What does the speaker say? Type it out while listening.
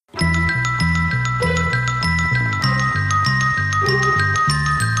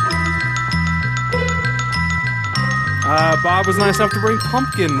Bob was nice enough to bring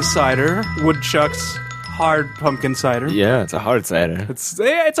pumpkin cider, Woodchuck's hard pumpkin cider. Yeah, it's a hard cider. It's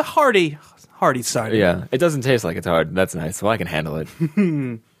a hearty cider. Yeah, it doesn't taste like it's hard. That's nice. Well, I can handle it.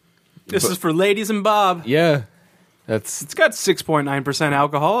 This is for ladies and Bob. Yeah, It's got 6.9%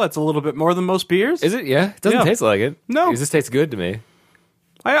 alcohol. That's a little bit more than most beers. Is it? Yeah, it doesn't Yeah. taste like it. No. It just tastes good to me.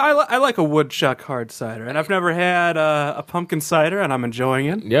 I like a Woodchuck hard cider, and I've never had a pumpkin cider, and I'm enjoying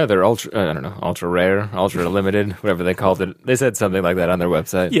it. Yeah, they're ultra rare, ultra limited, whatever they called it. They said something like that on their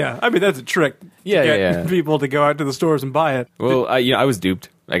website. Yeah, I mean that's a trick. To Yeah, get yeah. people to go out to the stores and buy it. Well, I was duped,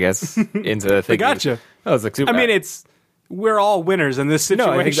 I guess, into thinking. gotcha. I was like, super. I mean, we're all winners in this no,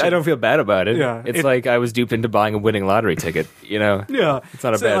 situation. I don't feel bad about it. Yeah, it's like I was duped into buying a winning lottery ticket. You know. Yeah, It's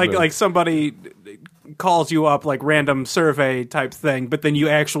not a bad move. like somebody calls you up, like random survey type thing, but then you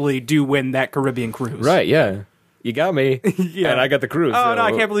actually do win that Caribbean cruise. Right? Yeah. You got me, Yeah. and I got the cruise. Oh so- no,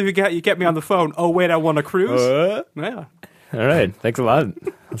 I can't believe you kept me on the phone. Oh wait, I won a cruise. Yeah, All right, thanks a lot.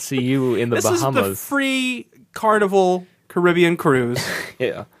 I'll see you in the this is the Bahamas. free Carnival Caribbean cruise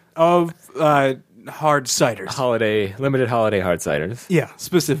Yeah, of hard ciders. limited holiday hard ciders. Yeah,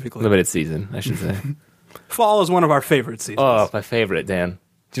 specifically. Limited season, I should say. Fall is one of our favorite seasons. Oh, my favorite, Dan.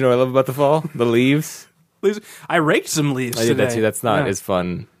 Do you know what I love about the fall? The leaves. I raked some leaves I did today. that too. That's not Yeah. as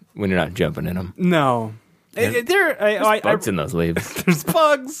fun when you're not jumping in them. No. There's bugs in those leaves. There's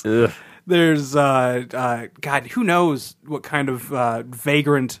bugs. Ugh. There's God, who knows what kind of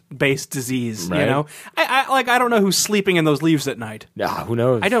vagrant-based disease? You Right. know, I don't know who's sleeping in those leaves at night. Ah, who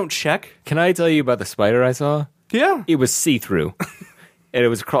knows? I don't check. Can I tell you about the spider I saw? Yeah, It was see-through. And it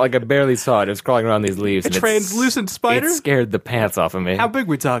was like I barely saw it. It was crawling around these leaves. a and translucent spider. It scared the pants off of me. How big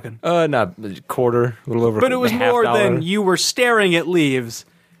we talking? Not a quarter, a little over. But it was half more dollar. than you were staring at leaves,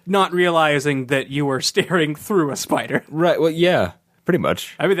 not realizing that you were staring through a spider. Right. Well, yeah, pretty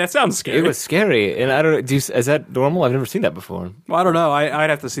much. I mean, that sounds scary. It was scary, and I don't. Is that normal? I've never seen that before. Well, I don't know. I'd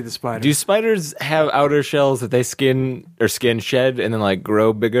have to see the spider. Do spiders have outer shells that they skin shed and then like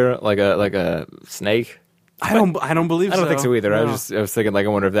grow bigger, like a snake? I don't believe so. I don't think so either. No. I was thinking like I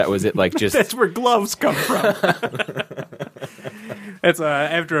wonder if that was it. Like just That's where gloves come from. It's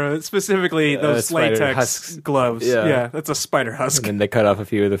after specifically those spider latex husks. gloves. Yeah. Yeah, that's a spider husk. and then they cut off a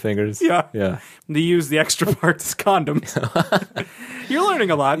few of the fingers. Yeah. Yeah. They use the extra parts as condoms. You're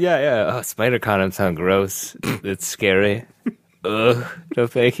learning a lot. Yeah, yeah. Oh, spider condoms sound gross. It's scary. Ugh. No,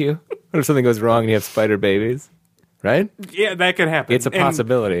 thank you. What if something goes wrong and you have spider babies? Right? Yeah, that could happen. It's a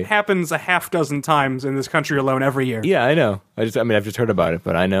possibility. And happens a half dozen times in this country alone every year. Yeah, I know. I've just heard about it,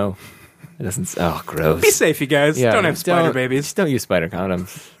 but I know. It doesn't. Oh, gross. Be safe, you guys. Yeah, Don't have spider babies. Just don't use spider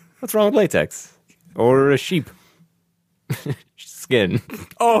condoms. What's wrong with latex? Or a sheep? Skin.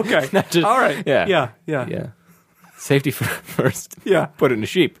 Oh, okay. just- All right. yeah. Yeah. Yeah. Safety first. Yeah. Put it in a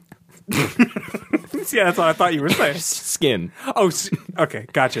sheep. Yeah, that's what I thought you were saying. Skin. Oh, okay.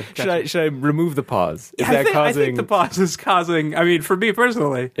 Gotcha. Should I remove the pause? Is I that think, causing? I think the pause is causing. I mean, for me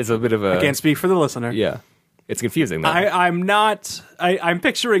personally, It's a bit of a. I can't speak for the listener. Yeah. It's confusing though. I'm not. I'm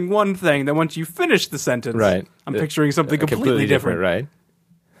picturing one thing. That once you finish the sentence, Right. I'm picturing something completely different. right?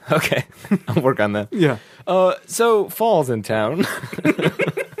 Okay. I'll work on that. Yeah. So fall's in town.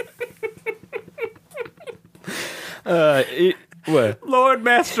 What? Lord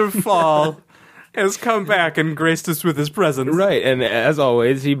Master Fall has come back and graced us with his presence. Right, and as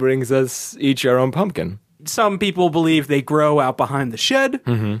always, he brings us each our own pumpkin. Some people believe they grow out behind the shed.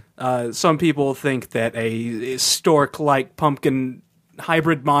 Mm-hmm. Some people think that a stork-like pumpkin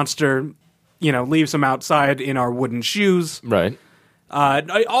hybrid monster, leaves them outside in our wooden shoes. Right.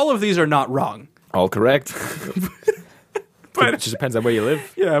 All of these are not wrong. All correct. But It just depends on where you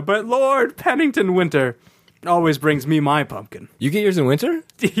live. yeah, but Lord Pennington Winter always brings me my pumpkin. You get yours in winter?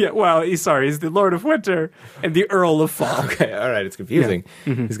 Yeah, well, he's the Lord of Winter and the Earl of Fall. Okay, all right. It's confusing.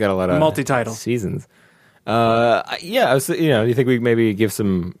 He's got a lot of Multi-title. seasons. Yeah, I was. Do you think we maybe give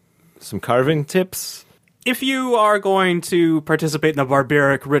some carving tips? If you are going to participate in the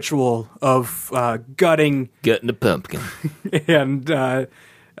barbaric ritual of gutting Gutting the pumpkin. and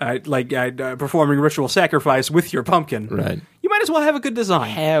performing ritual sacrifice with your pumpkin, Right. you might as well have a good design.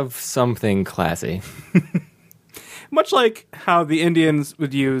 Have something classy. Much like how the Indians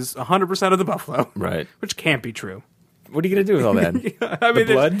would use 100% of the buffalo, Right. which can't be true. What are you gonna do with all that? I mean,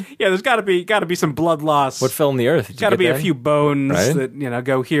 blood? there's got to be some blood loss. What fell in the earth? Did you Got to get be a that? few bones Right? that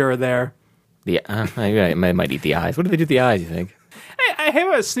go here or there. I might eat the eyes. What do they do with the eyes? You think? I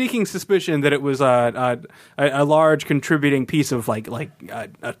have a sneaking suspicion that it was a large contributing piece of like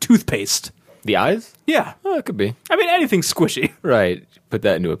a toothpaste. The eyes? Yeah, Oh, it could be. I mean anything squishy, Right. Put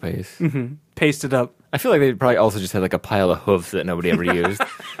that into a paste. paste it up. I feel like they probably also just had like a pile of hooves that nobody ever used.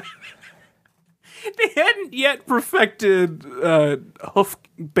 hadn't yet perfected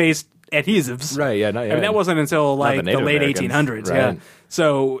hoof-based adhesives. Right, yeah, not I yet. mean, that wasn't until like the Native late Americans. 1800s. Right. Yeah.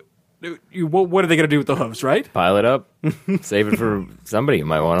 So, what are they going to do with the hooves, right? Pile it up, save it for somebody who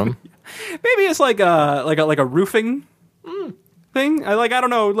might want them. Maybe it's like a roofing thing. I don't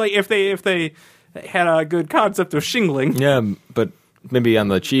know. Like if they had a good concept of shingling, Yeah, but maybe on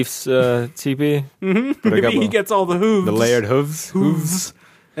the Chiefs teepee. Mm-hmm. maybe he gets all the hooves, the layered hooves.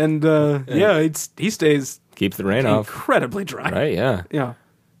 and he stays Keeps the rain off. incredibly dry. Right, yeah. Yeah,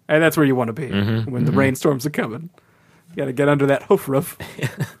 and that's where you want to be when the rainstorms are coming. You got to get under that hoof roof.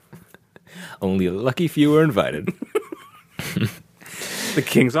 Only a lucky few are invited. The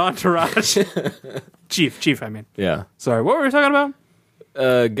king's entourage. Chief, I mean. Yeah. Sorry, what were we talking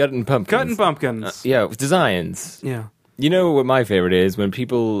about? Gutting pumpkins. Cutting pumpkins. Yeah, designs. Yeah. You know what my favorite is? When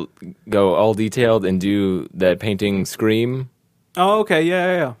people go all detailed and do that painting Scream. Oh, okay.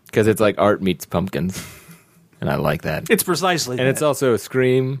 Yeah. Because it's like art meets pumpkins. And I like that. It's precisely And that. it's also a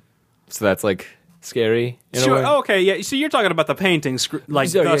Scream. So that's like scary in a way. Oh, okay, yeah. So you're talking about the painting, like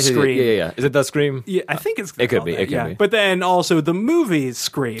So, the Scream. Yeah. Is it the Scream? Yeah, I think it's. It could called be, that, it could yeah. be. But then also the movie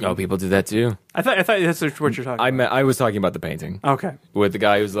Scream. Oh, people do that too. I thought that's what you're talking about. I was talking about the painting. Okay. With the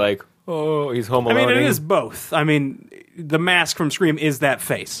guy who's like, oh, he's home I alone. mean, it is both. I mean, the mask from Scream is that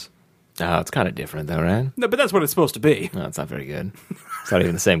face. Oh, it's kind of different though, right? No, but that's what it's supposed to be. No, it's not very good. It's not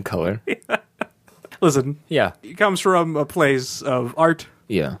even the same color. Listen, Yeah. it comes from a place of art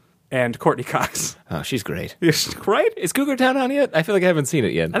Yeah. and Courtney Cox. Oh, she's great. Right? Is Cougar Town on yet? I feel like I haven't seen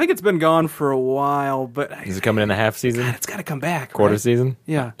it yet. I think it's been gone for a while, but Is it coming in the half season? it's got to come back. Quarter right? season?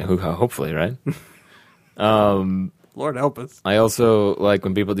 Yeah. Hopefully, right? Lord help us. I also like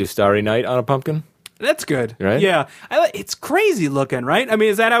when people do Starry Night on a pumpkin. That's good. Right? Yeah. It's crazy looking, right? I mean,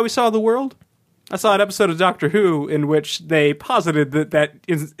 is that how we saw the world? I saw an episode of Doctor Who in which they posited that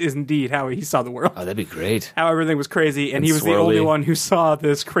is indeed how he saw the world. Oh, that'd be great. How everything was crazy, and he was the swirly. only one who saw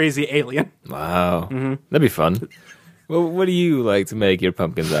this crazy alien. Wow. That'd be fun. Well, what do you like to make your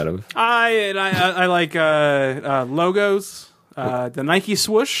pumpkins out of? I like logos. The Nike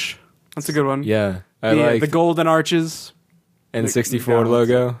swoosh. That's a good one. Yeah. I like the golden arches. N64 McDonald's.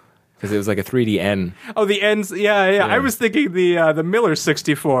 logo because it was like a 3D N. Oh, the ends. Yeah. I was thinking the Miller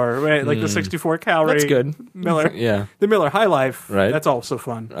 64, right? Like the 64 calorie. That's good. Miller. Yeah. The Miller High Life. Right. That's also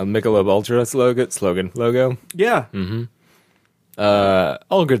fun. A Michelob Ultra slogan logo. Yeah.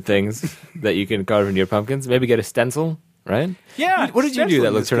 All good things that you can carve into your pumpkins. Maybe get a stencil, right? Yeah. What did you do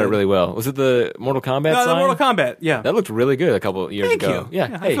that turned out really well? Was it the Mortal Kombat No, sign? the Mortal Kombat. Yeah. That looked really good a couple of years Thank ago. you. Yeah,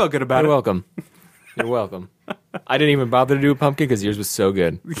 Yeah, I felt good about you're it. welcome. You're welcome. I didn't even bother to do a pumpkin because yours was so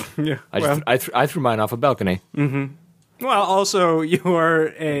good. Yeah. I threw mine off a balcony. Well, also,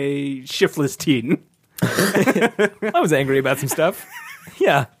 you're a shiftless teen. I was angry about some stuff.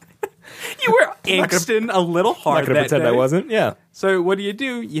 Yeah. You were angsting a little I'm hard not going to that pretend day. I wasn't. Yeah. So what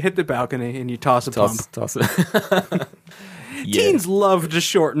do? You hit the balcony and you toss a pump. Toss it. Yeah. Teens love to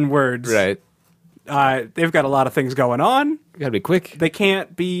shorten words. Right. They've got a lot of things going on. You got to be quick. They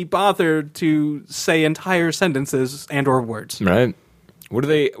can't be bothered to say entire sentences and or words. Right. What do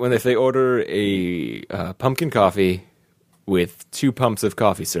they if they order a pumpkin coffee with 2 pumps of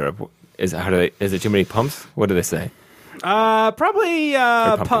coffee syrup? Is it too many pumps? What do they say? Probably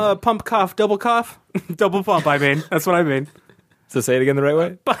pumpkin. pump cough, double cough, double pump. I mean, that's what I mean. So say it again the right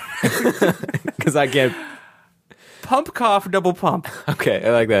way. Because I can't. Pump cough, double pump. Okay,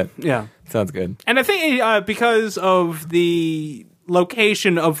 I like that. Yeah, Sounds good. and I think because of the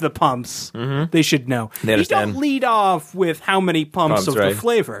location of the pumps, they should know. They You understand. don't lead off with how many pumps of right. the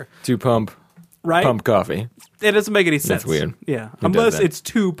flavor, 2 pump right? pump coffee. It doesn't make any sense. That's weird. Yeah, does unless that? it's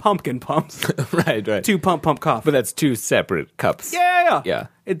 2 pumpkin pumps, Right. 2 pump cough. But that's 2 separate cups. Yeah. Yeah.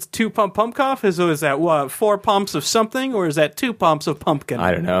 It's 2 pump cough. So is that what 4 pumps of something, or is that 2 pumps of pumpkin?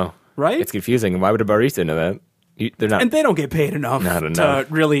 I don't know. Right? It's confusing. Why would a barista know that? They're not. And they don't get paid enough Not to enough.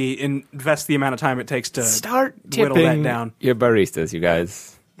 really invest the amount of time it takes to Start whittle tipping that down. your baristas, you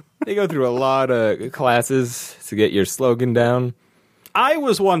guys. They go through a lot of classes to get your slogan down. I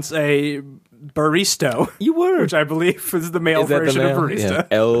was once a baristo, You were. which I believe is the male Is that the version male? of barista. Yeah.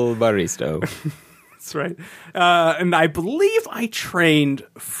 El Baristo. That's right. And I believe I trained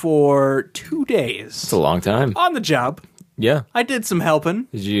for 2 days It's a long time. on the job. Yeah. I did some helping.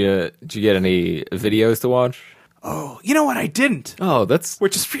 Did you get any videos to watch? Oh, you know what? I didn't, Oh, that's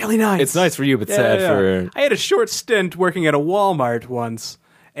which is really nice. it's nice for you, but sad for I had a short stint working at a Walmart once,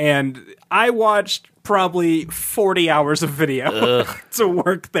 and I watched probably 40 hours of video to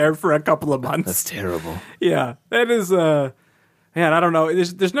work there for a couple of months. that's terrible. Yeah, that is, man, I don't know.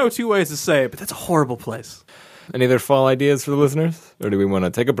 There's no 2 ways to say it, but that's a horrible place. Any other fall ideas for the listeners, or do we want to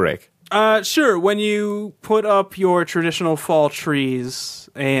take a break? Sure. When you put up your traditional fall trees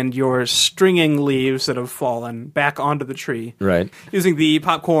and you're stringing leaves that have fallen back onto the tree, Right. using the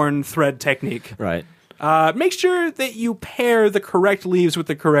popcorn thread technique, Right. make sure that you pair the correct leaves with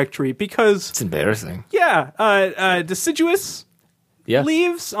the correct tree because, It's embarrassing. deciduous Yeah.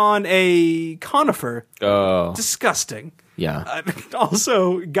 leaves on a conifer, Oh. disgusting. Yeah.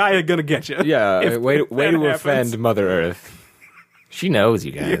 Also, Gaia gonna get you. Yeah. Way if to that happens. offend Mother Earth. She knows,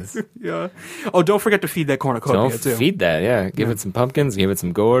 you guys. Yeah. Oh, don't forget to feed that cornucopia Don't too. feed that. Yeah. Give it some pumpkins. Give it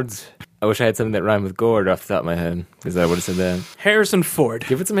some gourds. I wish I had something that rhymed with gourd off the top of my head because I would have said that. Harrison Ford.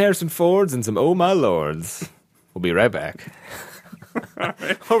 Give it some Harrison Fords and some Oh My Lords. We'll be right back.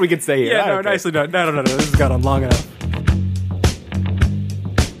 Or we could stay here. Yeah, I no, don't care. nicely done. No. This has gone on long enough.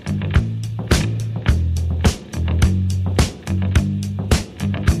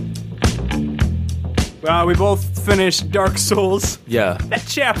 Well, we both finished Dark Souls. Yeah. That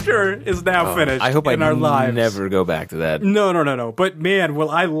chapter is now finished. I hope in I our lives. never go back to that. No. But man,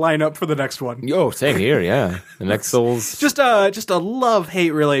 will I line up for the next one? Oh, same here. Yeah. The next Souls. Just a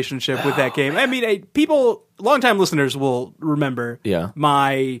love-hate relationship with that game. I mean, people, longtime listeners will remember Yeah.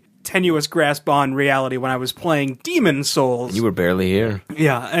 my tenuous grasp on reality when I was playing Demon Souls. You were barely here.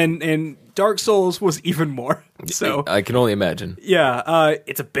 Yeah, and Dark Souls was even more. So I can only imagine. yeah,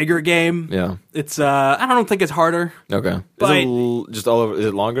 it's a bigger game. Yeah. It's I don't think it's harder. Okay. But- just all over? Is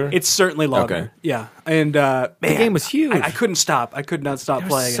it longer? It's certainly longer. Okay. Yeah, and man, the game was huge. I couldn't stop. I could not stop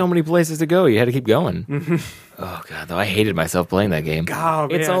playing. so many places to go. You had to keep going. Oh god, though I hated myself playing that game. Oh,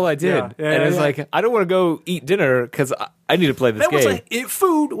 it's man. all I did, Yeah, and it's yeah. like I don't want to go eat dinner because I need to play this That was game.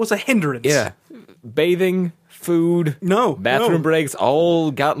 food was a hindrance. Yeah, bathing, food, No, bathroom no. breaks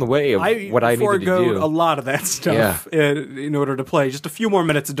all got in the way of what I needed to foregoed do. a lot of that stuff in order to play just a few more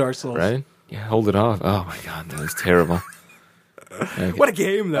minutes of Dark Souls. Right? Yeah, hold it off. Oh my god, that was terrible. What a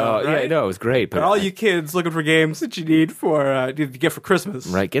game, though! Oh right? yeah, no, it was great. But For all you kids looking for games that you need to get for Christmas,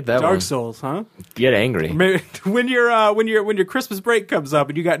 Right, get that Dark one. Souls, huh? get angry. Maybe when your Christmas break comes up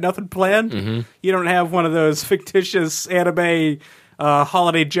and you got nothing planned, Mm-hmm. you don't have one of those fictitious anime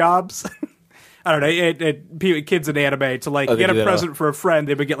holiday jobs. I don't know, kids in anime to they get do a that present for a friend,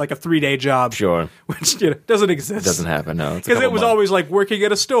 they would get like a 3-day job, Sure, which doesn't exist. doesn't happen. No, it's a Because couple it was months. always like working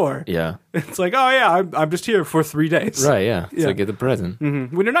at a store. Yeah, It's like, oh yeah, I'm just here for 3 days. right. Yeah, Yeah. so get the present.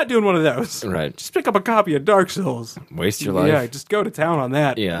 When you're not doing one of those, Right, just pick up a copy of Dark Souls. waste your life. Yeah, just go to town on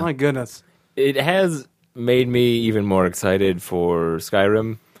that. Yeah. My goodness. It has made me even more excited for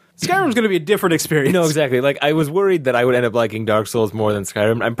Skyrim. Skyrim's going to be a different experience. No, exactly. Like I was worried that I would end up liking Dark Souls more than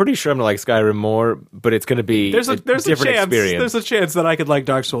Skyrim. I'm pretty sure I'm gonna like Skyrim more, but it's gonna be There's a different chance. experience. There's a chance that I could like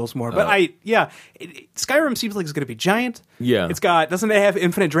Dark Souls more. But Skyrim seems like it's going to be giant. Yeah. Doesn't it have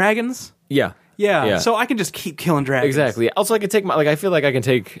infinite dragons? yeah. Yeah. So I can just keep killing dragons. Exactly. Also, I can take I feel like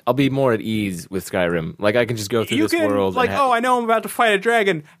I'll be more at ease with Skyrim. Like I can just go through You this can world. like, and oh, I know I'm about to fight a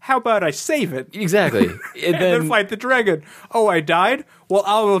dragon. How about I save it? exactly. And then fight the dragon. Oh, I died? Well,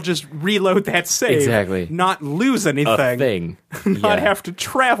 I will just reload that save. Exactly. Not lose anything. a thing. Not Yeah. have to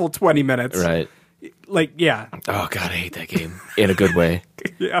travel 20 minutes. Right. Like, yeah. Oh god, I hate that game in a good way.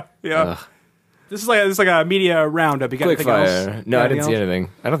 Yeah. Ugh. This is like a media roundup. You got Quick anything else? fire. No, Got I didn't see else? anything.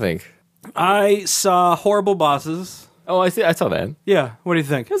 I don't think. I saw horrible bosses. Oh, I saw that. It Yeah. What do you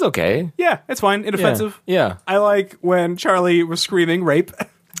think? was okay. Yeah, it's fine. Inoffensive. Yeah. I like when Charlie was screaming rape.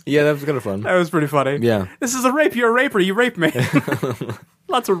 Yeah, that was kind of fun. That was pretty funny. Yeah. This is a rape. You're a raper. You raped me.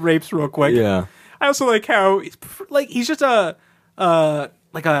 Lots of rapes real quick. Yeah. I also like how he's just a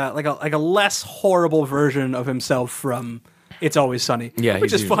less horrible version of himself from It's Always Sunny. Yeah,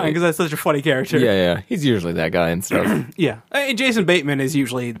 which he's is fine usually- because that's such a funny character. Yeah. He's usually that guy and stuff. Yeah. And Jason Bateman is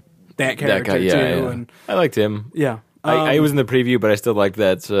usually that that character guy, yeah, too. yeah. And I liked him. yeah. I was in the preview, but I still liked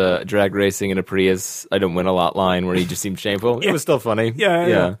that drag racing in a Prius. I don't win a lot line where he just seemed shameful. It was still funny.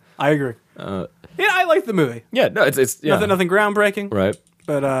 Yeah. I agree. Yeah, I like the movie. Yeah, no, it's yeah. Nothing groundbreaking. Right.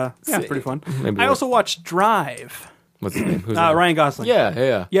 But yeah, it's pretty fun. Maybe I we'll- also watched Drive. What's his name? Who's that? Ryan Gosling.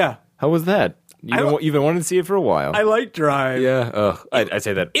 Yeah. Yeah. How was that? You've been wanting to see it for a while. I like Drive. yeah. Ugh. I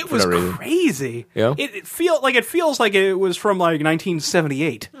say that It for was no reason. crazy. Yeah? It feels like it was from like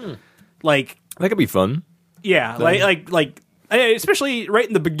 1978. Like That could be fun. yeah, like especially right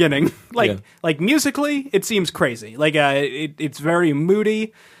in the beginning. Like musically, it seems crazy. Like it's very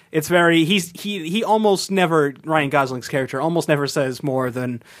moody. It's very he almost never Ryan Gosling's character almost never says more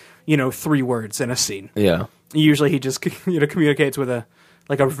than 3 words in a scene. Yeah. Usually he just communicates with a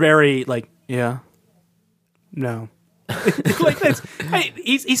very yeah, no, Like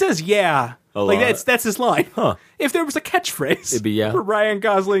he says yeah. Like lot. that's his line. Huh. If there was a catchphrase, It'd be yeah. for Ryan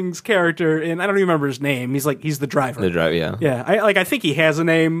Gosling's character, and I don't even remember his name. He's the driver. The drive, yeah. Yeah, I think he has a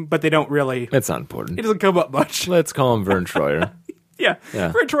name, but they don't really. That's not important. It doesn't come up much. Let's call him Vern Troyer. Yeah.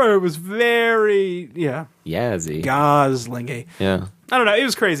 Vern Troyer was very Yazzie. Gosling-y. Yeah. I don't know. It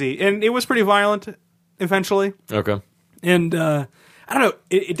was crazy, and it was pretty violent eventually. Okay. And I don't know.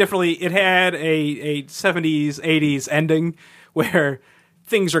 It definitely had a 70s, 80s ending where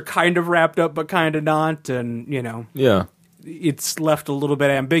things are kind of wrapped up but kind of not, and Yeah. it's left a little bit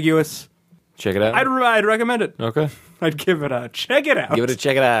ambiguous. Check it out. I'd recommend it. Okay. I'd give it a check it out. Give it a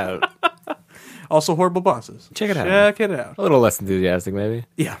check it out. Also, Horrible Bosses. Check it out. Check it out. A little less enthusiastic, maybe.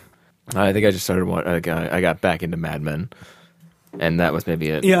 Yeah. I think I just started. I got back into Mad Men, and that was maybe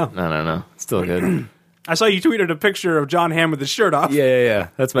it. Yeah. I don't know. Still good. I saw you tweeted a picture of John Hamm with his shirt off. Yeah.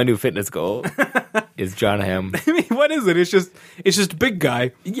 That's my new fitness goal. Is John Hamm? I mean, what is it? It's just big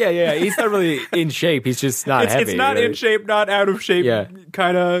guy. Yeah. He's not really in shape. He's just not heavy. It's not right? in shape, not out of shape. Yeah.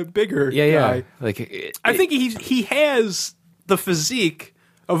 Kind of bigger. Yeah. Guy. Like I think he has the physique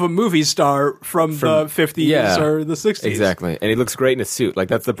of a movie star from the 50s or the 60s. Exactly, and he looks great in a suit. Like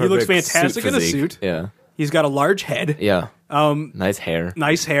that's the perfect. He looks fantastic in a physique. suit. Yeah, he's got a large head. yeah. Nice hair.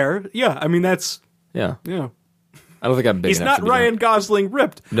 Nice hair. Yeah, I mean that's Yeah, yeah. I don't think I'm big. He's enough not to be Ryan Gosling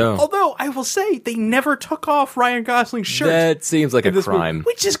ripped. No. Although I will say they never took off Ryan Gosling's shirt. That seems like a in this crime, movie,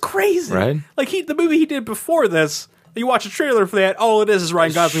 which is crazy. Right? Like the movie he did before this. You watch a trailer for that. All it is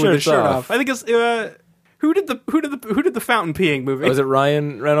Ryan Gosling with his Shirt's shirt off. off. I think it's who did the fountain peeing movie? Was it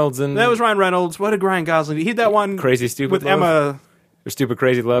Ryan Reynolds and That was Ryan Reynolds. What did Ryan Gosling do? He did that one Crazy Stupid with Love? Emma. or Stupid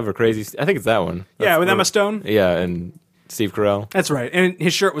Crazy Love or Crazy? I think it's that one. Yeah, with Emma Stone. Yeah, and Steve Carell. That's right. And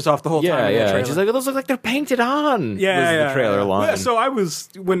his shirt was off the whole time. Yeah, in that yeah. trailer. She's like, those look like they're painted on. yeah, was the trailer line. Yeah, so I was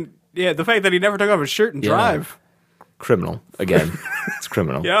the fact that he never took off his shirt and drive. Criminal again. It's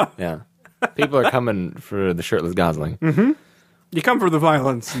criminal. Yeah. People are coming for the shirtless Gosling. Mm-hmm. You come for the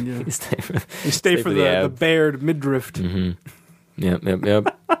violence, and you stay for the bared midriff. Mm-hmm. Yep.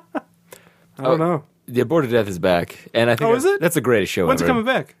 I don't know. The Bored to Death is back, and I think is it? that's the greatest show When's ever. it coming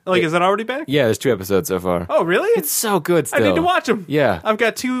back? Like, is it already back? Yeah, there's 2 episodes so far. Oh, really? It's so good still. I need to watch them. Yeah. I've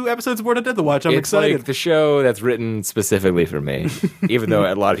got 2 episodes of Bored to Death to watch. I'm It's excited. like the show that's written specifically for me, even though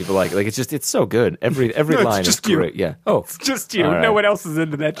a lot of people like it. Like, it's so good. Every No, it's line just is you. great. Yeah. Oh, It's just you. All right. No one else is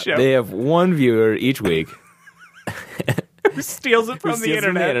into that show. They have one viewer each week. Who steals it from Who the steals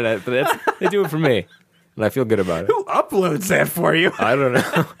internet? but they do it for me, and I feel good about it. Who uploads that for you? I don't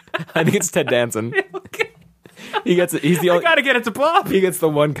know. I think it's Ted Danson. He's the I only. gotta get it to Bob. He gets the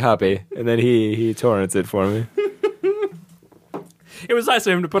one copy, and then he torrents it for me. It was nice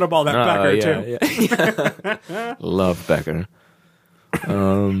of him to put up all that Becker too. Yeah. Love Becker.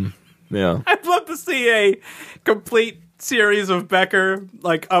 Yeah. I'd love to see a complete series of Becker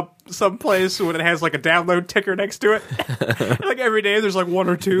like up someplace when it has like a download ticker next to it. Like every day there's like 1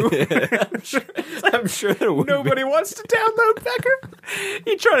 or 2. I'm sure there would Nobody wants to download Becker.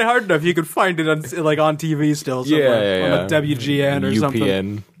 You tried it hard enough, you could find it on TV still somewhere on a WGN or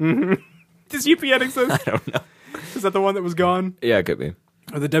something. UPN. Does UPN exist? I don't know. Is that the one that was gone? Yeah, it could be.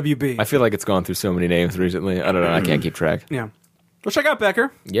 Or the WB? I feel like it's gone through so many names recently. I don't know. I can't keep track. Yeah. Well, check out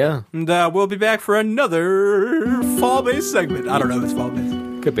Becker. Yeah, And we'll be back for another fall-based segment. I don't know if it's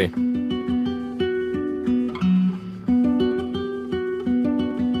fall-based. could be.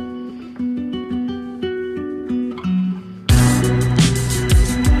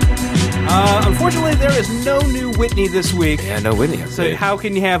 Unfortunately, there is no new Whitney this week. Yeah, no Whitney. So how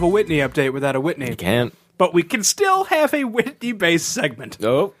can you have a Whitney update without a Whitney? You can't. But we can still have a Whitney-based segment.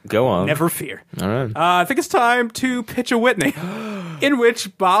 Oh, go on. Never fear. All right. I think it's time to pitch a Whitney, in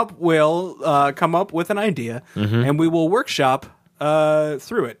which Bob will come up with an idea, and we will workshop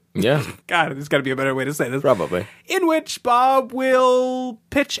through it. Yeah, God, there's got to be a better way to say this. probably. In which Bob will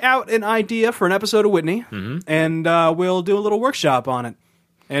pitch out an idea for an episode of Whitney, and we'll do a little workshop on it,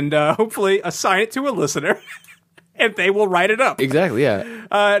 and hopefully assign it to a listener, and they will write it up. Exactly. Yeah.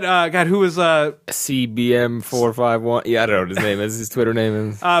 God, who was CBM451. Yeah, I don't know what his name is. His Twitter name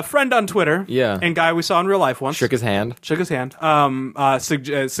is. friend on Twitter? Yeah. and guy we saw in real life once. Shook his hand. Shook his hand.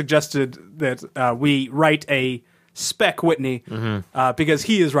 Suggested that we write a spec Whitney because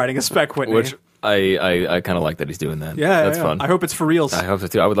he is writing a spec Whitney. Which I kind of like that he's doing that. yeah, That's yeah. fun. I hope it's for reals. I hope so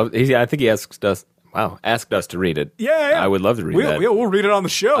too. I would love. I think he asked us. Wow, asked us to read it. Yeah. I would love to read that. We'll read it on the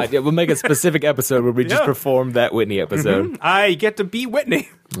show. We'll make a specific episode where we just Yeah. perform that Whitney episode. I get to be Whitney.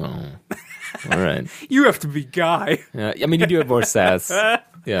 Oh, all right. You have to be Guy. Yeah, I mean, you do have more sass.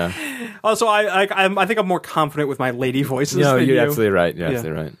 Yeah. Also, I think I'm more confident with my lady voices No, than you're you. absolutely right. You're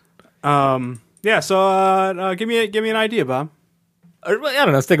absolutely right. Yeah. So give me an idea, Bob. I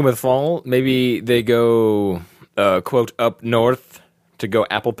don't know. Sticking with fall, maybe they go quote up north to go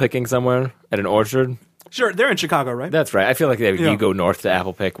apple picking somewhere at an orchard. Sure, they're in Chicago, right? That's right. I feel like you go north to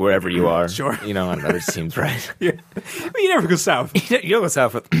apple pick wherever you are. Sure. I don't know. It seems right. Yeah. But you never go south. You don't go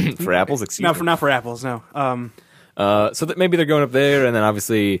south for apples. Excuse me. Not for apples. No. So that maybe they're going up there, and then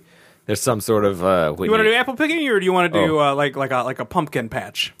obviously there's some sort of. You want to do apple picking, or do you want to do like a pumpkin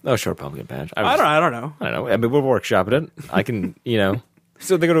patch? Oh, sure, pumpkin patch. I don't know. I don't know. I mean, we'll workshop it. I can,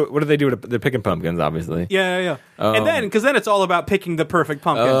 So they go to. What do they do? They're picking pumpkins, obviously. Yeah. And then, because then it's all about picking the perfect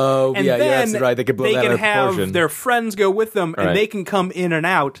pumpkin. Oh, and yeah, then that's right. They could blow that out of have proportion. their friends go with them, and Right. they can come in and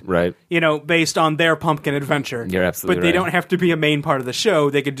out. Right. Based on their pumpkin adventure. You're absolutely But they right. don't have to be a main part of the show.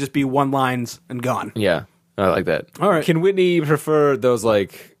 They could just be one lines and gone. Yeah, I like that. All right. Can Whitney prefer those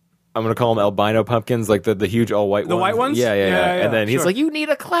I'm going to call them albino pumpkins, like the huge all white ones? The white ones? Yeah. Yeah, And then he's sure. like, you need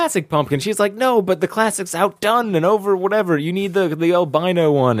a classic pumpkin. She's like, no, but the classic's outdone and over whatever. You need the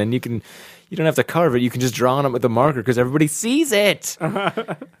albino one, and you don't have to carve it. You can just draw on it with a marker because everybody sees it.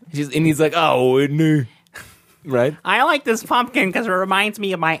 And he's like, oh, Whitney. Right? I like this pumpkin because it reminds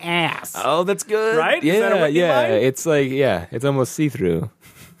me of my ass. Oh, that's good. Right? Is Yeah, that a Whitney line? It's it's almost see-through.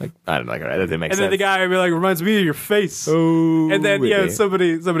 I don't know. That doesn't make And sense. then the guy would be like, reminds me of your face. Oh, And then, Whitney.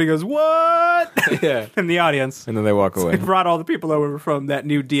 somebody goes, what? Yeah. In the audience. And then they walk away. They brought all the people over from that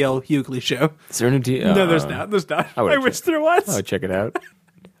new DL Hughley show. Is there a new deal? No, there's not. There's not. I would've wish there was. Oh, check it out.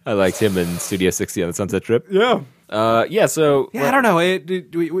 I liked him in Studio 60 on the Sunset Trip. Yeah. So Yeah, I don't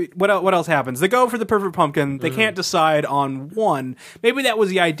know. What else happens? They go for the perfect pumpkin. They can't decide on one. Maybe that was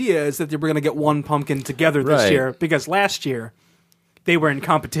the idea, is that they were going to get one pumpkin together this Right. year, because last year they were in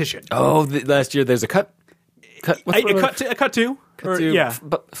competition. Oh, last year there's a cut. A cut two? Yeah.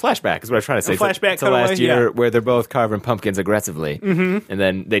 But flashback is what I was trying to say. flashback to last cutaway, year yeah. where they're both carving pumpkins aggressively, and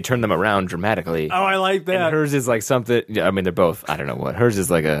then they turn them around dramatically. Oh, I like that. And hers is like something. Yeah, I mean, they're both. I don't know what hers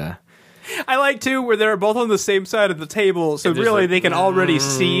is like a. I like too where they're both on the same side of the table, so And there's really like, they can already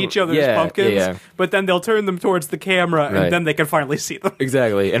see each other's yeah, pumpkins. yeah. But then they'll turn them towards the camera, Right. and then they can finally see them.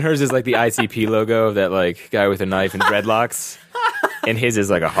 Exactly, and hers is like the ICP logo of that guy with a knife and dreadlocks, and his is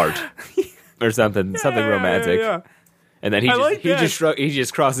like a heart or something romantic. Yeah. And then he I just like he that. just he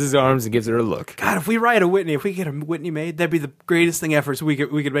just crosses his arms and gives her a look. God, if we write a Whitney, if we get a Whitney made, that'd be the greatest thing ever. So we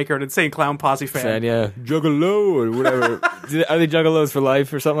could make her an Insane Clown Posse fan. And yeah, Juggalo or whatever. Are they Juggalos for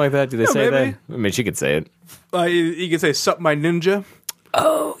life or something like that? Do they say maybe. that? I mean, she could say it. You could say "Sup My Ninja,"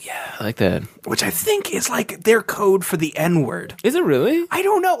 Oh yeah, I like that. which I think is like their code for the N word. Is it really? I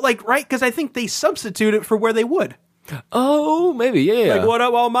don't know, right? Because I think they substitute it for where they would. Oh, maybe yeah. Like, what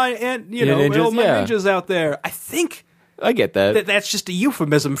up, all my ninjas? all my Yeah. ninjas out there? I think I get that. that's just a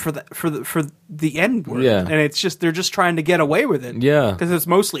euphemism for the N word. Yeah. And it's just they're just trying to get away with it. Yeah. Because it's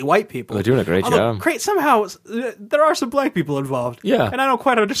mostly white people. They're doing a great Although, job. somehow there are some black people involved. Yeah. And I don't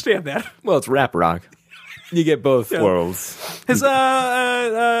quite understand that. Well, it's rap rock. You get both Yeah. worlds. Has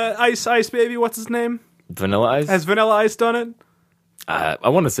Ice Baby, what's his name? Vanilla Ice. Has Vanilla Ice done it? I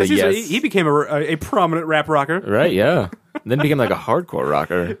want to say yes. He became a prominent rap rocker. Right? Yeah. Then became like a hardcore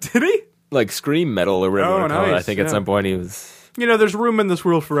rocker, Did he? like scream metal or whatever you Oh, wanna call it. I nice, think at yeah. some point he was There's room in this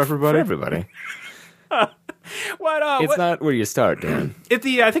world for for everybody. everybody. What? It's not where you start, Dan. I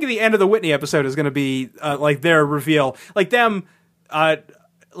think at the end of the Whitney episode is going to be like their reveal, like them,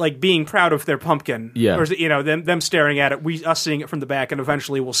 like being proud of their pumpkin. Yeah. Or them staring at it, us seeing it from the back, and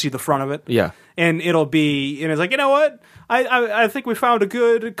eventually we'll see the front of it. Yeah. And it'll be, and it's like, you know what? I think we found a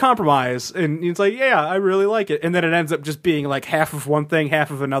good compromise, and it's like, yeah, I really like it, and then it ends up just being like half of one thing,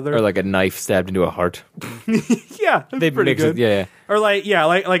 half of another. Or like a knife stabbed into a heart. Yeah, that's They pretty mix good. it. Yeah. Or like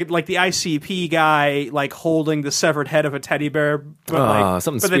the ICP guy like holding the severed head of a teddy bear, but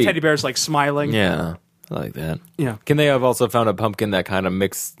something but the sweet. teddy bear's like smiling. Yeah. I like that. Yeah. Can they have also found a pumpkin that kind of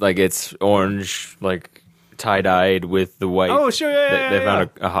mixed, like it's orange, like tie-dyed with the white? Oh, sure, yeah, They yeah, found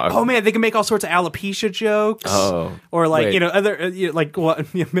yeah. a Oh man, they can make all sorts of alopecia jokes. Oh, or like wait. other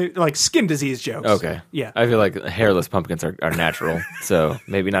like skin disease jokes. Okay. Yeah. I feel like hairless pumpkins are natural, so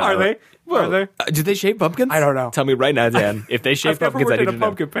maybe not. Are they? Well, Are they? Do they shave pumpkins? I don't know. Tell me right now, Dan. If they shave I've never pumpkins, worked I in need a to know.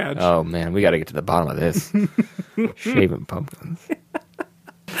 pumpkin patch. Oh man, we got to get to the bottom of this. Shaving pumpkins.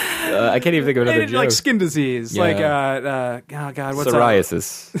 I can't even think of another joke. Like skin disease, Yeah. like oh god, what's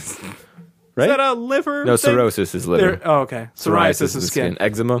Psoriasis. Is Right? that a liver? No, thing? cirrhosis is liver. Oh, okay. Psoriasis is skin.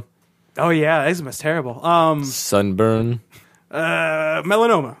 Eczema, Oh yeah, eczema's terrible. sunburn.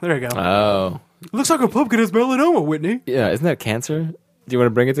 Melanoma. There you go. Oh, Looks like a pumpkin has melanoma, Whitney. yeah. Isn't that cancer? Do you want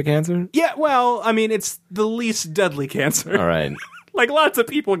to bring it to cancer? Yeah, well, I mean, it's the least deadly cancer. All right. Like, lots of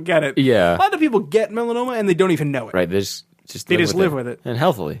people get it. Yeah. A lot of people get melanoma, and they don't even know it. Right. There's They just live with it. And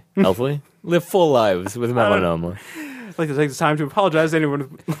healthily. Live full lives with melanoma. I'd like to take this time to apologize to anyone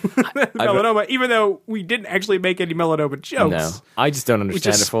with melanoma, even though we didn't actually make any melanoma jokes. No, I just don't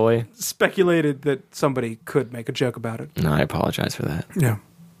understand it fully. Speculated that somebody could make a joke about it. No, I apologize for that. Yeah.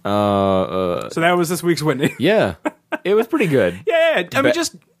 So that was this week's Whitney. Yeah, it was pretty good. Yeah. I mean,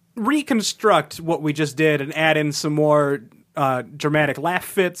 just reconstruct what we just did and add in some more dramatic laugh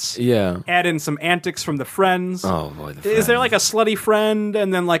fits. Yeah. Add in some antics from the friends. Oh boy, the Is there like a slutty friend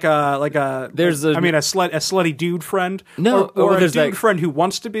and then like a There's a slutty dude friend? No, or a there's dude that- friend who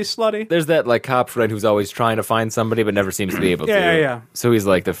wants to be slutty? There's that like cop friend who's always trying to find somebody but never seems to be able to. Yeah. So he's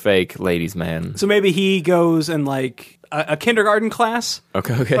like the fake ladies' man. So maybe he goes in like a kindergarten class,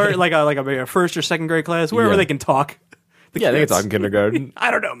 Okay. or like a first or second grade class, wherever Yeah. they can talk. Yeah, they can kids. talk in kindergarten. I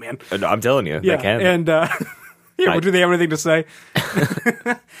don't know, man. No, I'm telling you, Yeah, they can. and yeah, do they have anything to say?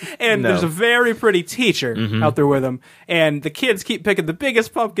 And No. there's a very pretty teacher out there with him, and the kids keep picking the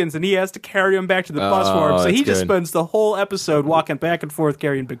biggest pumpkins, and he has to carry them back to the bus for him. So he that's just good. spends the whole episode walking back and forth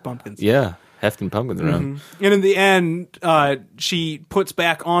carrying big pumpkins. Yeah, hefting pumpkins around. And in the end, she puts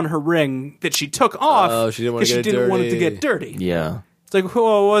back on her ring that she took off Oh, she didn't want because to she get didn't want it to dirty. get dirty. Yeah. It's like,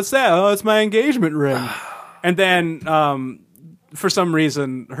 oh, what's that? Oh, it's my engagement ring. And then, for some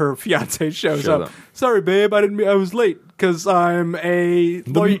reason, her fiance shows up. Sorry, babe, I was late because I'm a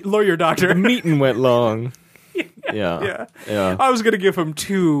lawyer doctor. The meeting went long. Yeah. I was gonna give him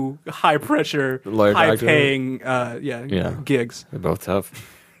 2 high pressure, Lawyer high doctor. paying, Yeah. gigs. They're both tough.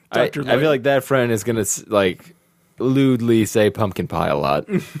 I Dr. feel like that friend is gonna like lewdly say pumpkin pie a lot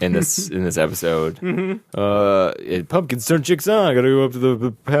in this episode. Pumpkins turn chicks on. I gotta go up to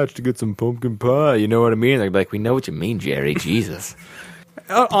the patch to get some pumpkin pie. You know what I mean? They'd be like, we know what you mean, Jerry. Jesus.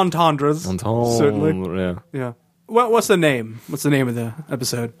 Entendres, certainly. Yeah. Yeah. What's the name? What's the name of the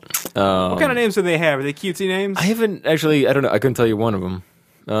episode? What kind of names do they have? Are they cutesy names? I haven't actually. I don't know. I couldn't tell you one of them.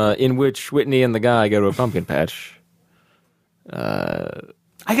 In which Whitney and the guy go to a pumpkin patch.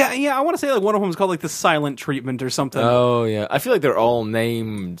 I want to say like one of them is called like the silent treatment or something. Oh yeah, I feel like they're all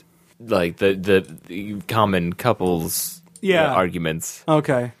named like the common couples arguments.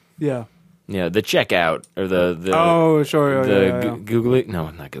 Okay. Yeah. Yeah, the checkout or the Oh, sure. googling. No,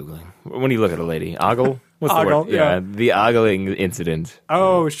 not googling. When you look at a lady, ogle. What's Ogle, the word? yeah. The ogling incident.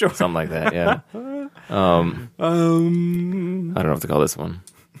 Oh, sure. Something like that. Yeah. I don't know what to call this one.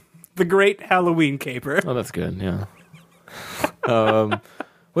 The Great Halloween Caper. Oh, that's good. Yeah.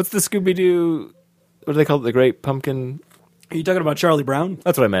 What's the Scooby Doo? What do they call it? The Great Pumpkin. Are you talking about Charlie Brown?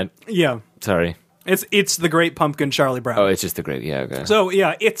 That's what I meant. Yeah. Sorry. It's the Great Pumpkin Charlie Brown. Oh, it's just the Great. Yeah. Okay. So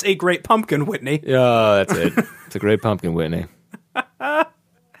yeah, it's a Great Pumpkin, Whitney. Yeah, that's it. It's a Great Pumpkin, Whitney.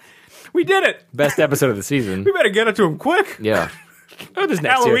 We did it. Best episode of the season. We better get it to him quick. Yeah. Oh, this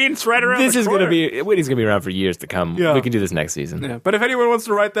next year. Halloween's right around This the is corner. going to be Whitney's going to be around for years to come. Yeah. We can do this next season. Yeah, but if anyone wants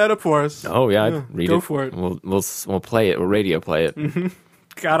to write that up for us, Oh yeah, I'd read go it. for it. We'll play it. We'll radio play it.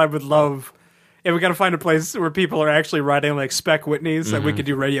 God, I would love. If we got to find a place where people are actually writing like spec Whitneys that we could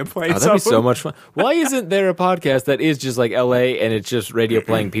do radio plays. Oh, that'd be so much fun. Why isn't there a podcast that is just like LA and it's just radio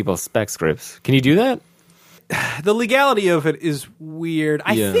playing people's spec scripts? Can you do that? The legality of it is weird.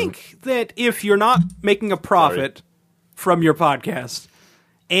 I Yeah. think that if you're not making a profit from your podcast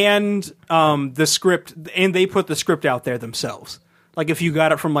and the script, and they put the script out there themselves, like if you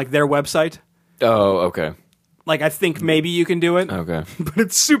got it from like their website, Oh, okay. like I think maybe you can do it, Okay. but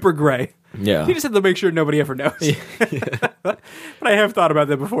it's super gray. Yeah. You just have to make sure nobody ever knows. But I have thought about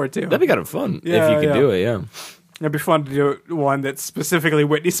that before too. That'd be kind of fun Yeah, if you could yeah. do it, yeah. It'd be fun to do one that's specifically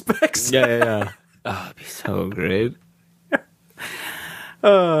Whitney specs. Yeah. Oh, that'd be so great.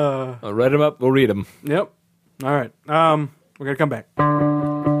 I'll write them up. We'll read them. Yep. All right. We're gonna come back.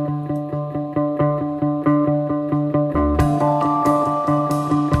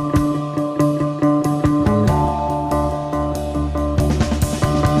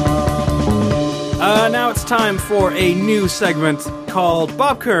 Now it's time for a new segment called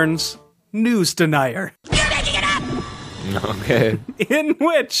Bob Kern's News Denier, Okay. in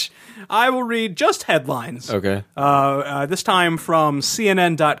which I will read just headlines. Okay. This time from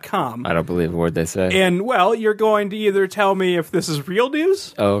CNN.com. I don't believe a word they say. And, well, you're going to either tell me if this is real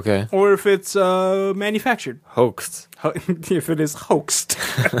news Oh, okay. or if it's manufactured. Hoaxed. If it is hoaxed.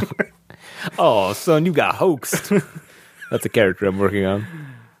 Oh, son, you got hoaxed. That's a character I'm working on.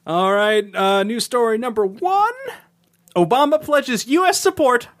 All right, news story number 1. Obama pledges U.S.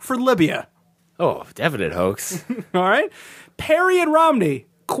 support for Libya. Oh, definite hoax. All right. Perry and Romney,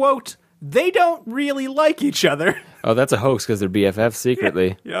 quote, they don't really like each other. Oh, that's a hoax because they're BFFs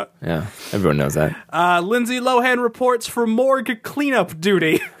secretly. Yeah. Yeah, everyone knows that. Lindsay Lohan reports for morgue cleanup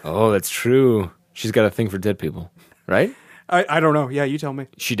duty. Oh, that's true. She's got a thing for dead people, right? I don't know. Yeah, you tell me.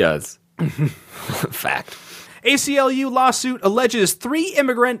 She does. Fact. ACLU lawsuit alleges 3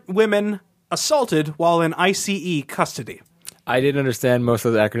 immigrant women assaulted while in ICE custody. I didn't understand most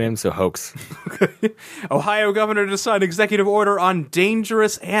of the acronyms, so hoax. Ohio governor to sign executive order on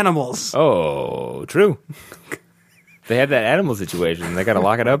dangerous animals. Oh, true. They had that animal situation. They got to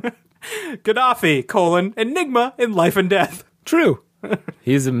lock it up. Gaddafi, enigma in life and death. True.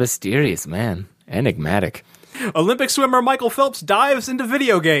 He's a mysterious man. Enigmatic. Olympic swimmer Michael Phelps dives into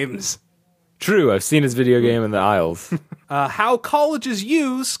video games. True. I've seen his video game in the aisles. How colleges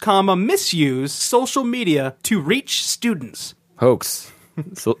use, misuse social media to reach students. Hoax.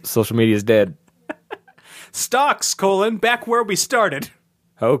 Social media is dead. Stocks, back where we started.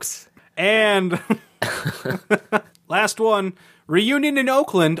 Hoax. And last one, reunion in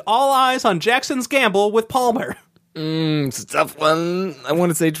Oakland, all eyes on Jackson's gamble with Palmer. It's a tough one. I want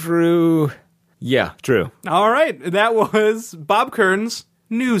to say true. Yeah, true. All right, that was Bob Kern's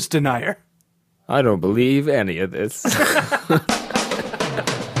News Denier. I don't believe any of this.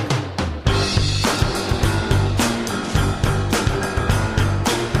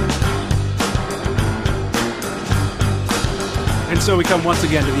 And so we come once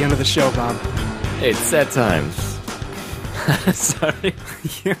again to the end of the show, Bob. It's sad times. Sorry.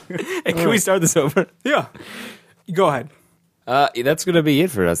 Hey, can we start this over? Yeah. Go ahead. That's going to be it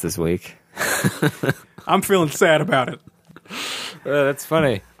for us this week. I'm feeling sad about it. That's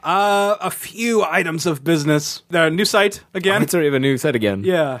funny. A few items of business. The new site again. It's already a new site again.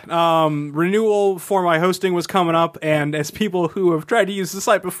 Yeah. Renewal for my hosting was coming up, and as people who have tried to use the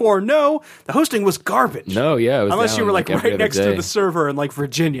site before know, the hosting was garbage. No, yeah. It was unless you were every right other next day. to the server in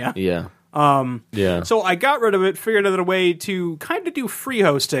Virginia. Yeah. Yeah. So I got rid of it, figured out a way to kind of do free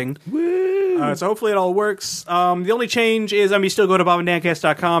hosting. Woo! So hopefully it all works. The only change is, you still go to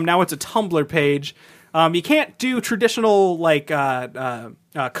bobanddancast.com. Now it's a Tumblr page. You can't do traditional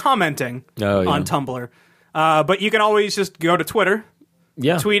commenting on Tumblr, but you can always just go to Twitter,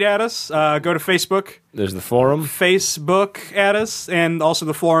 tweet at us, go to Facebook. There's the forum. Facebook at us, and also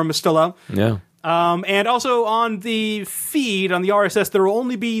the forum is still up. Yeah. And also on the feed, on the RSS, there will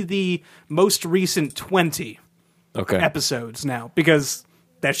only be the most recent 20 episodes now, because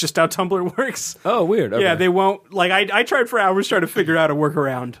that's just how Tumblr works. Oh, weird. Okay. Yeah, they won't, I tried for hours trying to figure out a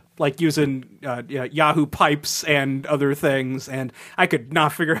workaround, using Yahoo Pipes and other things, and I could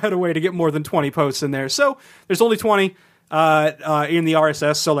not figure out a way to get more than 20 posts in there. So there's only 20 in the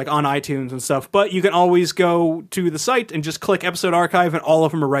RSS, so on iTunes and stuff, but you can always go to the site and just click episode archive, and all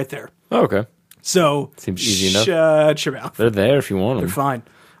of them are right there. Oh, okay. So seems easy enough. Shut your mouth. They're there if you want them. They're fine.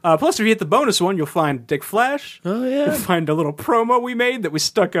 Plus, if you hit the bonus one, you'll find Dick Flash. Oh, yeah. You'll find a little promo we made that we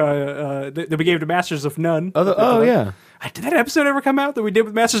stuck, that we gave to Masters of None. Yeah. Did that episode ever come out that we did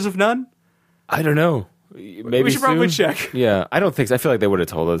with Masters of None? I don't know. Maybe we should probably check. Yeah, I don't think so. I feel like they would have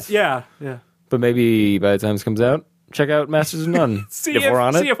told us. Yeah. But maybe by the time this comes out, check out Masters of None. See if we're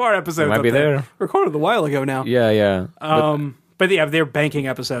on it. CFR episodes might be there. Recorded a while ago now. Yeah. But yeah, they're banking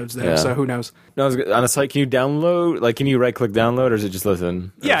episodes there, so who knows? No, on a site, can you download? Can you right-click download, or is it just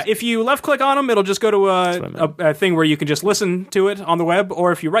listen? Yeah, if you left-click on them, it'll just go to a thing where you can just listen to it on the web,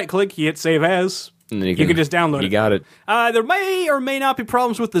 or if you right-click, you hit Save As, and then you can just download it. You got it. There may or may not be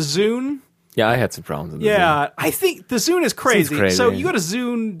problems with the Zune. Yeah, I had some problems with the Zune. I think the Zune is crazy. Crazy. So you go to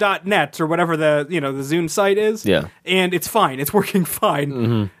Zune.net or whatever the Zune site is, and it's fine. It's working fine.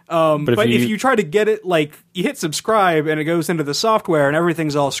 Mm-hmm. But if you try to get it, you hit subscribe and it goes into the software and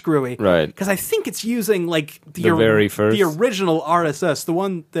everything's all screwy. Right. Because I think it's using the very first, the original RSS, the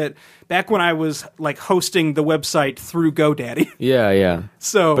one that back when I was hosting the website through GoDaddy. Yeah.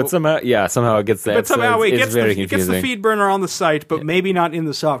 So, but somehow it gets that. But somehow it gets the feed burner on the site, but maybe not in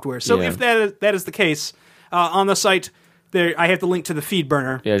the software. So if that is the case, on the site there, I have the link to the feed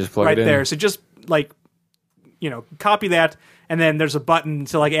burner. Yeah, just plug right it in there. So just copy that, and then there's a button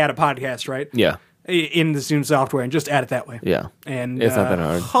to add a podcast, right? Yeah. In the Zune software, and just add it that way. Yeah. And it's not that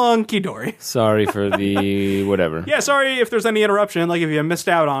hard. Hunky dory. Sorry for the whatever. Yeah, sorry if there's any interruption, if you missed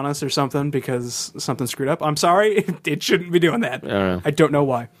out on us or something because something screwed up. I'm sorry. It shouldn't be doing that. I don't know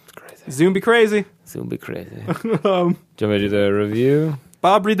why. It's crazy. Zoom be crazy. Zoom be crazy. Do you want me to do the review?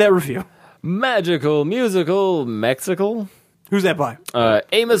 Bob, read that review. Magical Musical Mexical. Who's that by?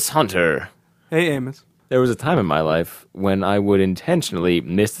 Amos Hunter. Hey, Amos. There was a time in my life when I would intentionally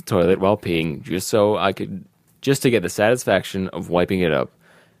miss the toilet while peeing just to get the satisfaction of wiping it up.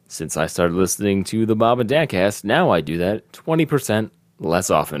 Since I started listening to the Bob and Dancast, now I do that 20% less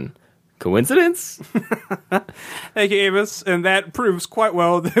often. Coincidence? Thank you, Amos. And that proves quite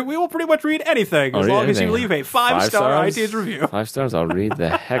well that we will pretty much read anything as long as you leave a 5-star iTunes review. 5 stars, I'll read the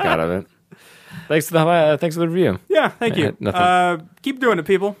heck out of it. Thanks for the review. Yeah, thank you. Nothing. Keep doing it,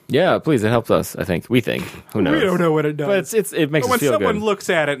 people. Yeah, please. It helps us. I think. We think. Who knows? We don't know what it does. But it makes But when us feel someone good. looks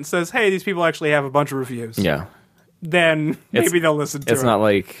at it and says, "Hey, these people actually have a bunch of reviews," Yeah. then maybe they'll listen to it. It's not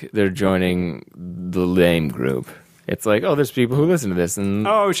like they're joining the lame group. It's like, oh, there's people who listen to this, and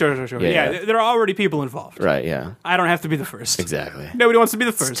Oh, sure. Yeah, there are already people involved. right, yeah, I don't have to be the first. exactly. Nobody wants to be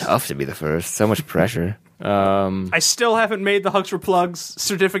the first. It's tough to be the first. So much pressure. I still haven't made the Hugs for Plugs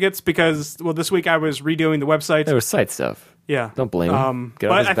certificates because, well, this week I was redoing the website. There was site stuff. Yeah. Don't blame him. Get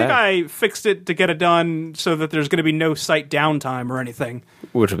off But his I think back. I fixed it to get it done so that there's going to be no site downtime or anything.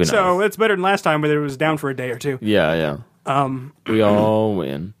 Which would be So nice. it's better than last time where it was down for a day or two. Yeah. We all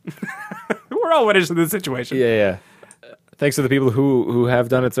win. We're all winners in this situation. Yeah. Thanks to the people who have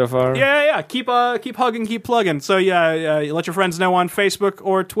done it so far. Yeah. Keep hugging, keep plugging. So you let your friends know on Facebook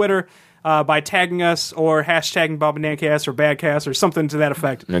or Twitter by tagging us or hashtagging Bob and Dancast or Badcast or something to that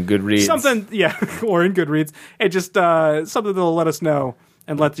effect. And a good read. Something, yeah, or in Goodreads. And just something that'll let us know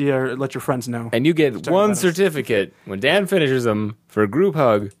and let your friends know. And you get one about us. certificate when Dan finishes them for a group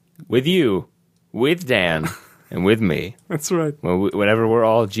hug with you, with Dan, and with me. That's right. Whenever we're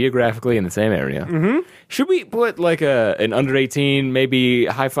all geographically in the same area. Mm-hmm. Should we put like an under 18, maybe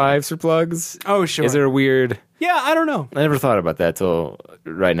high fives for plugs? Oh, sure. Is there a weird... Yeah, I don't know. I never thought about that till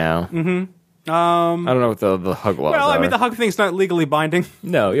right now. Mm-hmm. I don't know what the hug laws Well, are. I mean, the hug thing's not legally binding,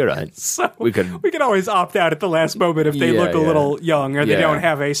 No, you're right. so We could- we can always opt out at the last moment if they Yeah, look a yeah. little young or they Yeah. don't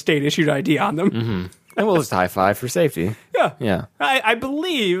have a state-issued ID on them. Mm-hmm. And we'll just high five for safety. Yeah. Yeah. I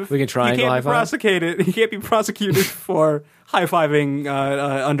believe We can triangle high five? You can't be prosecuted for high-fiving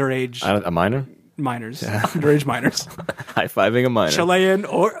underage A minor? minors, underage minors, High fiving a minor. Chilean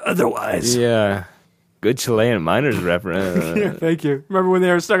or otherwise. Yeah. Good Chilean miners reference. Yeah, thank you. Remember when they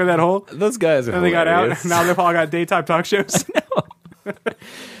were stuck in that hole Those guys are and they got out? hilarious. Now they've all got daytime talk shows.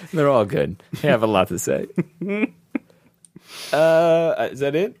 They're all good. They have a lot to say. Is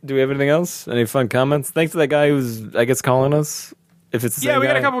that it? Do we have anything else? Any fun comments? Thanks to that guy who's, I guess, calling us. If it's the Yeah, same we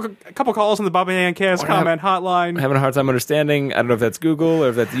got guy. a couple calls on the Bobby and Cast Or comment hotline. Having a hard time understanding. I don't know if that's Google or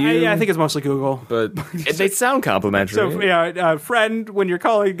if that's you. Yeah, I think it's mostly Google. But they sound complimentary. So, yeah, friend, when you're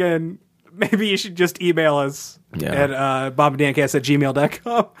calling again, maybe you should just email us at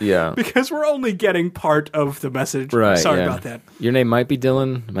bobanddancast@gmail.com. Yeah. Because we're only getting part of the message. Right. Sorry yeah. about that. Your name might be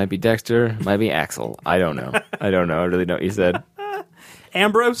Dylan, might be Dexter, might be Axel. I don't know. I really don't. You said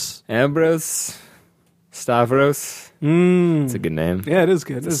Ambrose? Ambrose, Stavros. It's a good name. Yeah, it is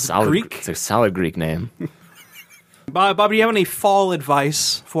good. It's Solid Greek. It's a solid Greek name. Bob, do you have any fall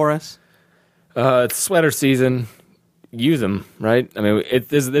advice for us? It's sweater season. Use them, right? I mean,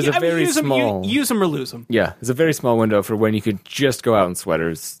 there's a very small. Use them or lose them. Yeah, there's a very small window for when you could just go out in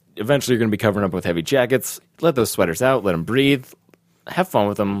sweaters. Eventually, you're going to be covering up with heavy jackets. Let those sweaters out. Let them breathe. Have fun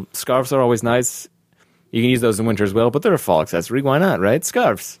with them. Scarves are always nice. You can use those in winter as well, but they're a fall accessory. Why not, right?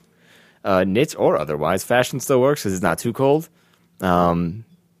 Scarves. Knit or otherwise. Fashion still works because it's not too cold.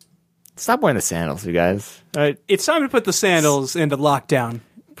 Stop wearing the sandals, you guys. All right? It's time to put the sandals into lockdown.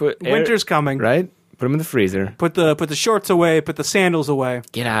 Winter's coming. Right? Put them in the freezer. Put the shorts away. Put the sandals away.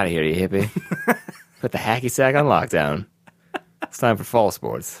 Get out of here, you hippie. Put the hacky sack on lockdown. It's time for fall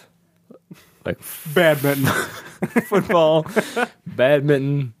sports. Like Badminton. football,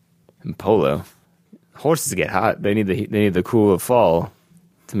 badminton, and polo. Horses get hot. They need the cool of fall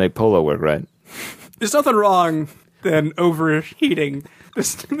to make polo work right. There's nothing wrong than overheating.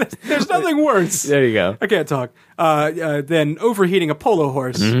 There's nothing worse. There you go. I can't talk. Than overheating a polo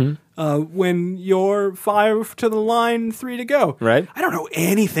horse Mm-hmm. when you're 5 to the line, 3 to go. Right. I don't know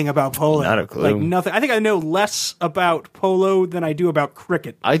anything about polo. Not a clue. Like nothing. I think I know less about polo than I do about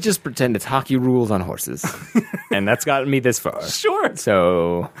cricket. I just pretend it's hockey rules on horses, and that's gotten me this far. Sure.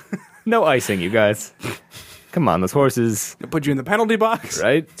 So, no icing, you guys. Come on, those horses. Put you in the penalty box.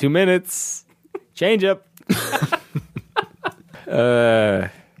 Right? 2 minutes. Change up. How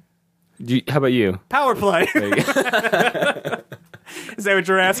about you? Power play. Is that what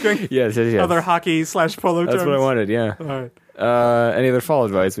you're asking? Yes. Other hockey/polo terms? That's what I wanted, yeah. All right. Any other fall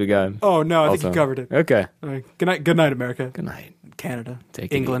advice we got? Oh, no, I think Also. you covered it. Okay. All right. Good night, America. Good night. Canada.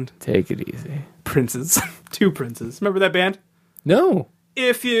 Take England. Take it easy. Princes. 2 princes. Remember that band? No.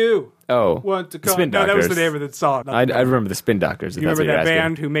 If you Oh. want to The call... Spin No, that was the Doctors. name of the song. not I the band. remember the Spin Doctors. If You that's remember what that you're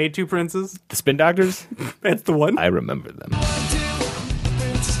asking. band who made 2 princes? The Spin Doctors? That's the one. I remember them.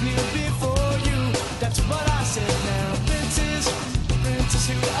 Princess kneel before you. That's what I said now. Princess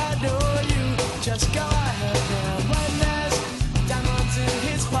who adore you. Just go ahead now. One has diamonds in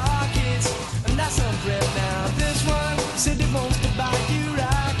his pockets. And that's some bread now. This one, Cindy